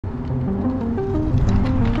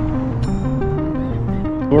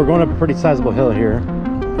We're going up a pretty sizable hill here.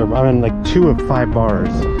 I'm in like 2 of 5 bars.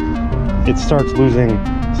 It starts losing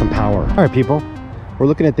some power. All right, people. We're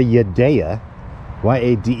looking at the Yadea,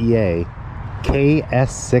 Y-A-D-E-A,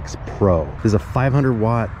 KS6 Pro. This is a 500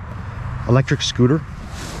 watt electric scooter,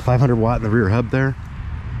 500 watt in the rear hub there.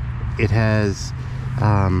 It has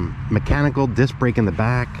mechanical disc brake in the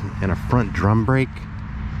back and a front drum brake.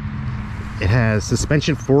 It has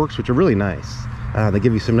suspension forks, which are really nice. They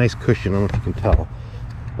give you some nice cushion. I don't know if you can tell,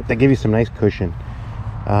 but they give you some nice cushion.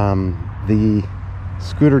 The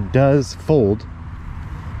scooter does fold,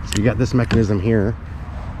 so you got this mechanism here,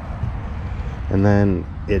 and then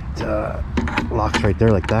it locks right there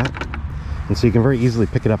like that, and so you can very easily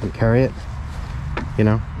pick it up and carry it, you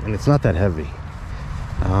know, and it's not that heavy,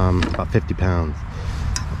 about 50 pounds.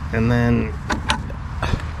 And then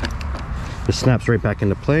it snaps right back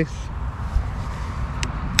into place.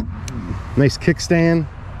 Nice kickstand.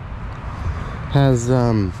 Has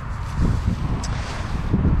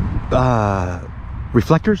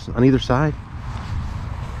reflectors on either side.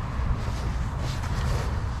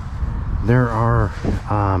 There are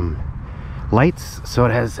lights, so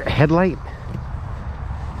it has a headlight.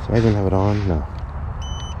 So I even have it on. No.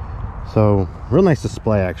 So real nice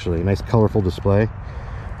display, actually. Nice colorful display.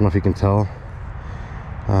 I don't know if you can tell.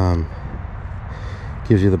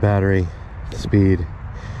 Gives you the battery, the speed.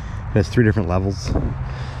 It has 3 different levels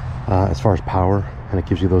as far as power, and it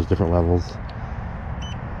gives you those different levels.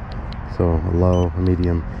 So a low, a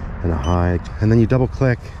medium, and a high. And then you double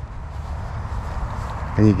click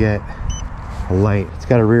and you get a light. It's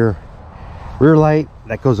got a rear light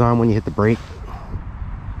that goes on when you hit the brake.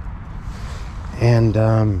 And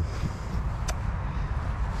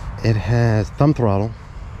it has thumb throttle.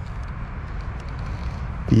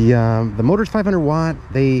 The motor's 500 watt.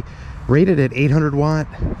 They rated it 800 watt.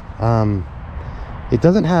 It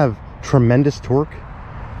doesn't have tremendous torque,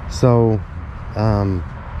 so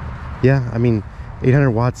yeah, I mean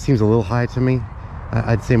 800 watts seems a little high to me.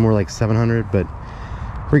 I'd say more like 700, but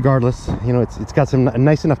regardless, you know, it's got a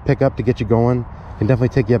nice enough pickup to get you going. Can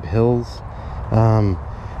definitely take you up hills.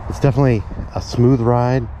 It's definitely a smooth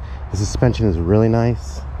ride. The suspension is really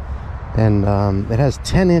nice, and it has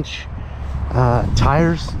 10-inch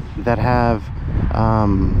tires that have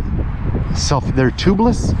they're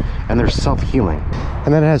tubeless and they're self-healing.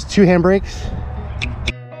 And then it has 2 handbrakes.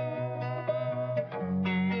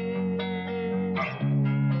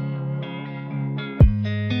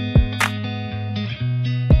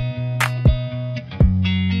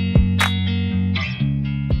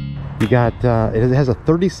 You got it has a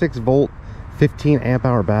 36 volt 15 amp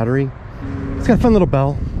hour battery. It's got a fun little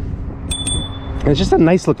bell, and it's just a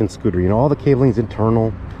nice looking scooter. You know, all the cabling's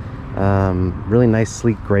internal. Really nice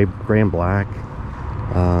sleek gray and black.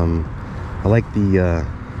 I like the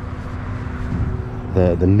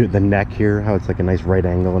neck here, how it's like a nice right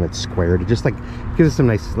angle and it's squared. It just like gives it some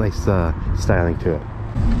nice styling to it.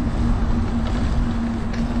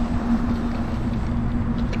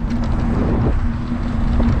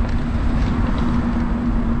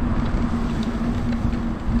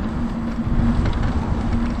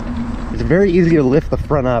 It's very easy to lift the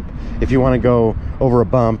front up if you want to go over a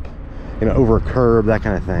bump, you know, over a curb, that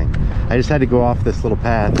kind of thing. I just had to go off this little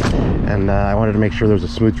path, and I wanted to make sure there was a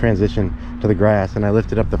smooth transition to the grass, and I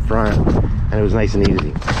lifted up the front, and it was nice and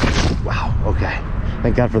easy. Wow, okay.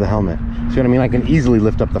 Thank God for the helmet. See what I mean? I can easily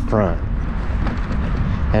lift up the front.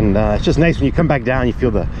 And it's just nice when you come back down, you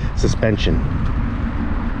feel the suspension.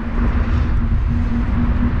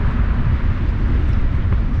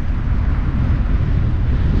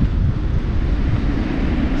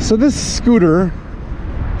 So this scooter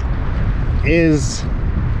is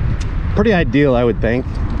pretty ideal, I would think,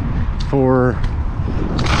 for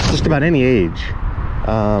just about any age.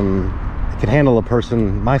 It can handle a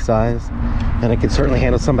person my size, and it can certainly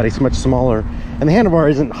handle somebody much smaller. And the handlebar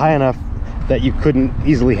isn't high enough that you couldn't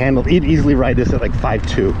easily handle. You'd easily ride this at like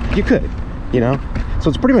 5'2". You could, you know. So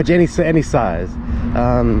it's pretty much any size.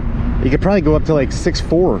 You could probably go up to like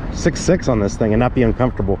 6'4", 6'6" on this thing and not be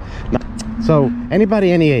uncomfortable. So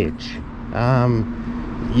anybody, any age.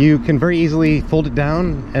 You can very easily fold it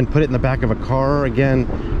down and put it in the back of a car. Again,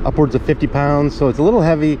 upwards of 50 pounds. So it's a little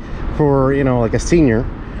heavy for, you know, like a senior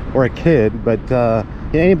or a kid, but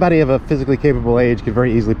anybody of a physically capable age could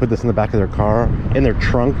very easily put this in the back of their car, in their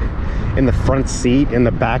trunk, in the front seat, in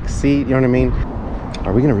the back seat. You know what I mean?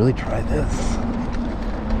 Are we gonna really try this?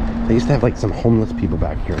 They used to have like some homeless people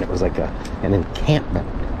back here, and it was like an encampment.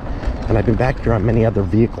 And I've been back here on many other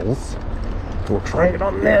vehicles. We'll try it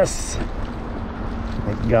on this.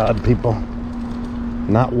 Thank God, people.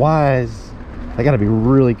 Not wise. I gotta be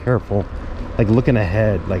really careful, like looking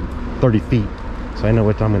ahead like 30 feet, so so I know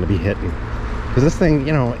what I'm going to be hitting. Because this thing,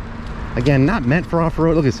 you know, again, not meant for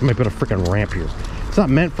off-road. Look at somebody put a freaking ramp here. It's not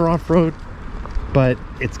meant for off-road, but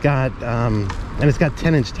it's got and it's got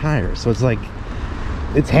 10-inch tires, so it's like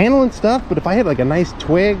it's handling stuff. But if I hit like a nice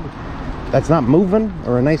twig that's not moving,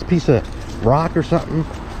 or a nice piece of rock or something,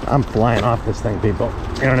 I'm flying off this thing, people.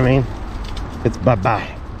 You know what I mean? It's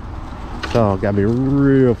bye-bye. So gotta be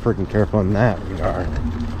real freaking careful in that regard.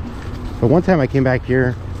 But one time I came back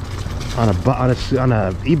here on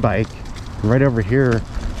a e-bike, and right over here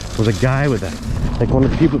was a guy with a, like one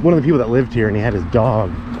of the people that lived here, and he had his dog,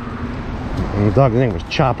 and the dog's name was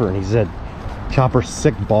Chopper, and he said, "Chopper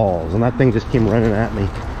sick balls," and that thing just came running at me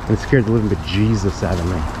and scared the living bejesus out of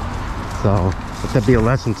me. So let that be a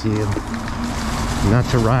lesson to you, not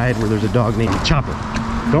to ride where there's a dog named Chopper.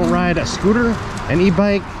 Don't ride a scooter, an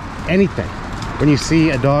e-bike, anything when you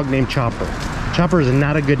see a dog named Chopper. Chopper is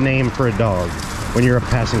not a good name for a dog when you're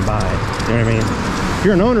passing by. You know what I mean? If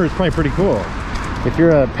you're an owner, it's probably pretty cool. If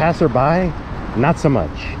you're a passerby, not so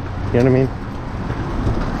much. You know what I mean?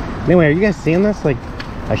 Anyway, are you guys seeing this? Like,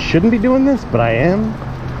 I shouldn't be doing this, but I am,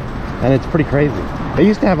 and it's pretty crazy. They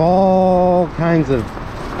used to have all kinds of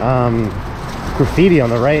graffiti on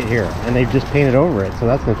the right here, and they've just painted over it, so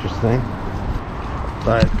that's interesting.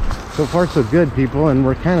 But so far so good, people, and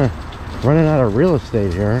we're kind of running out of real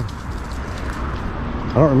estate here.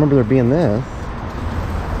 I don't remember there being this.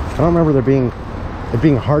 I don't remember it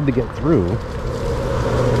being hard to get through.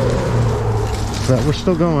 But we're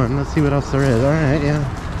still going. Let's see what else there is. All right, yeah.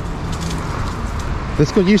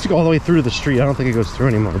 This used to go all the way through to the street. I don't think it goes through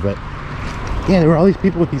anymore, but yeah, there were all these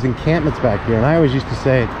people with these encampments back here, and I always used to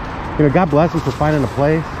say, you know, God bless them for finding a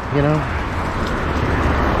place, you know.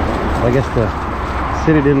 I guess the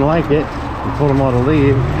city didn't like it and told them all to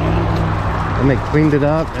leave, and they cleaned it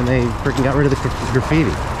up and they freaking got rid of the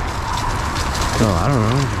graffiti. So I don't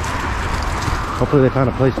know. Hopefully they found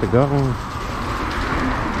a place to go.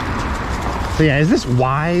 So yeah, is this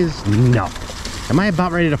wise? No. Am I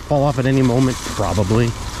about ready to fall off at any moment? Probably.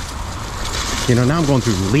 You know, now I'm going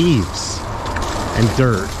through leaves and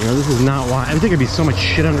dirt. You know, this is not why. I think there'd be so much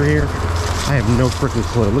shit under here. I have no freaking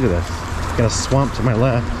clue. Look at this. Got a swamp to my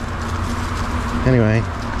left. Anyway.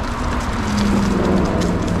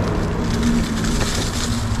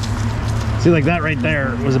 See, like that right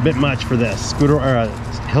there was a bit much for this scooter or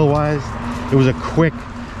hill-wise. It was a quick,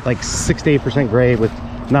 like 6 to 8% grade with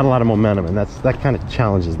not a lot of momentum, and that kind of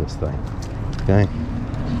challenges this thing. Okay.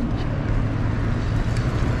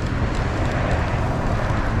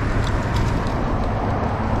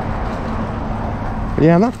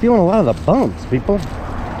 Yeah, I'm not feeling a lot of the bumps, people.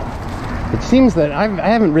 It seems that I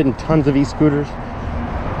haven't ridden tons of e-scooters.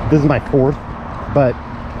 This is my 4th, but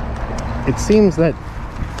it seems that,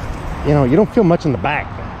 you know, you don't feel much in the back.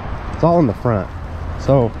 It's all in the front.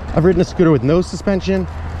 So I've ridden a scooter with no suspension,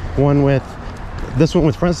 this one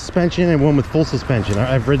with front suspension, and one with full suspension.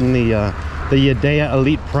 I've ridden the Yadea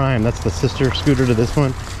Elite Prime. That's the sister scooter to this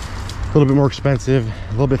one. A little bit more expensive,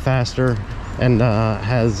 a little bit faster, and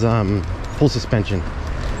has full suspension.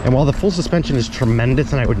 And while the full suspension is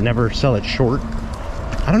tremendous and I would never sell it short,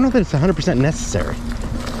 I don't know that it's 100% necessary.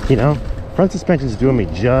 You know, front suspension is doing me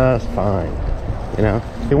just fine. You know,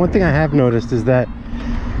 the one thing I have noticed is that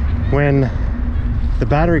when the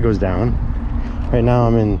battery goes down, right now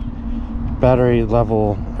I'm in battery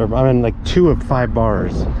level, or I'm in like 2 of 5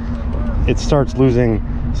 bars, it starts losing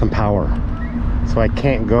some power. So I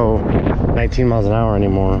can't go 19 miles an hour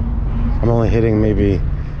anymore. I'm only hitting maybe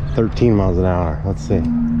 13 miles an hour. Let's see.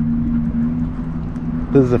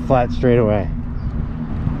 This is a flat straightaway.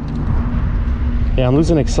 Yeah, I'm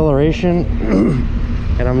losing acceleration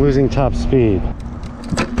and I'm losing top speed.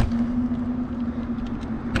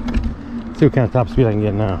 Let's see what kind of top speed I can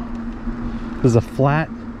get now. This is a flat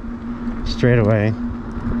straightaway.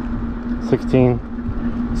 16,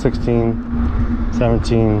 16,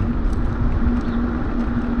 17,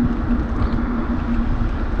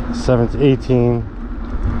 17, 18.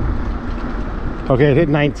 Okay, it hit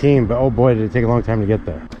 19, but oh boy, did it take a long time to get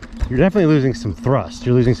there. You're definitely losing some thrust.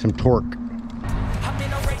 You're losing some torque. I'm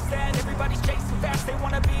in a race that everybody's chasing fast. They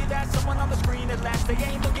want to be that someone on the screen at last. They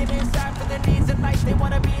ain't looking inside for their needs in life. They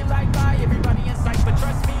want to be like by everybody in sight. But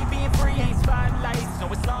trust me, being free ain't spotlights.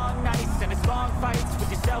 No, it's long nights and it's long fights with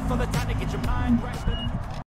yourself all the time to get your mind right.